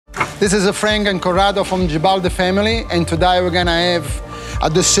This is a Frank and Corrado from Gibaldi family, and today we're gonna have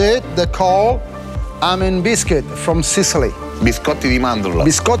a dessert they call almond biscuit from Sicily. Biscotti di mandorla.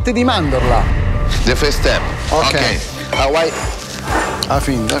 Biscotti di mandorla. The first step. Okay. Hawaii. I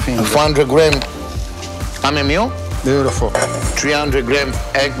think. 400 gram almond meal. Beautiful. 300 gram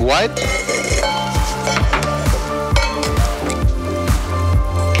egg white.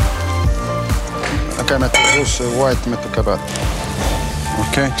 Ok, metto il rosso e il white, metto capato.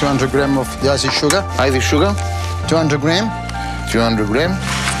 Ok, 200 gram of the icy sugar. Icy sugar. 200 gram. 200 gram.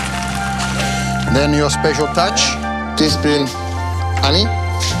 Then your special touch. Teaspoon honey.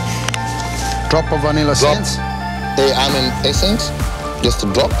 Drop of vanilla essence. A almond essence. Just a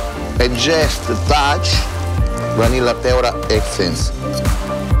drop. And just a touch vanilla powder essence.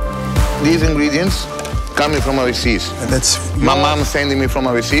 These ingredients coming from overseas. That's my mom sending me from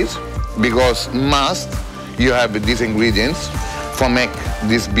overseas because you have these ingredients for make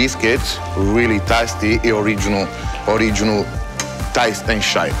these biscuits really tasty, original taste and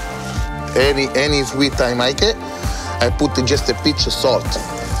shine. Any sweet I make it, I put just a pinch of salt,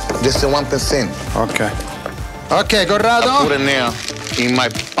 just a 1%. Okay. Okay, Corrado. I put it now in my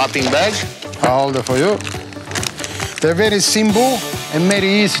piping bag. I'll hold it for you. They're very simple and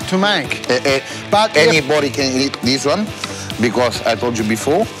very easy to make. But anybody can eat this one because I told you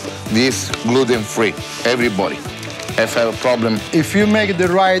before, this gluten-free. Everybody. If I have a problem. If you make the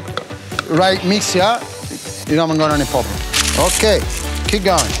right mixture, you don't got any problem. Okay, keep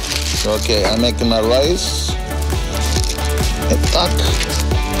going. Okay, I'm making my rice. Attack.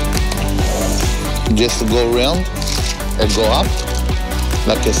 Just to go around and go up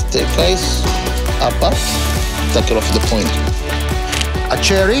like a staircase. Up. Take it off the point. A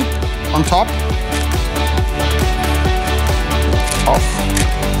cherry on top. Off.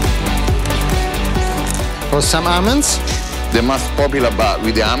 Put some almonds. The most popular part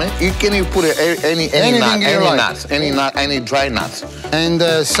with the almond. You can put any nuts, any dry nuts. And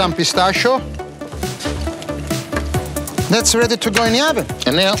some pistachio. That's ready to go in the oven.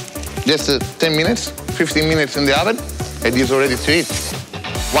 And now, just 10 minutes, 15 minutes in the oven, and it's ready to eat.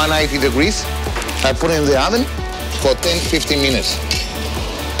 180 degrees. I put it in the oven for 10-15 minutes.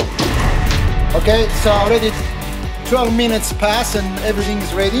 Okay, so already 12 minutes pass and everything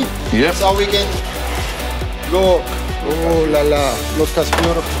is ready. Yep. So we can go. Oh la la, look how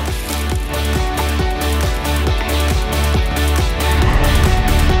beautiful.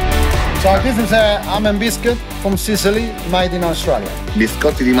 So this is an almond biscuit from Sicily, made in Australia.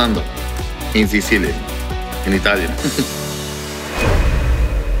 Biscotti di mandorla, in Sicilian, in Italian.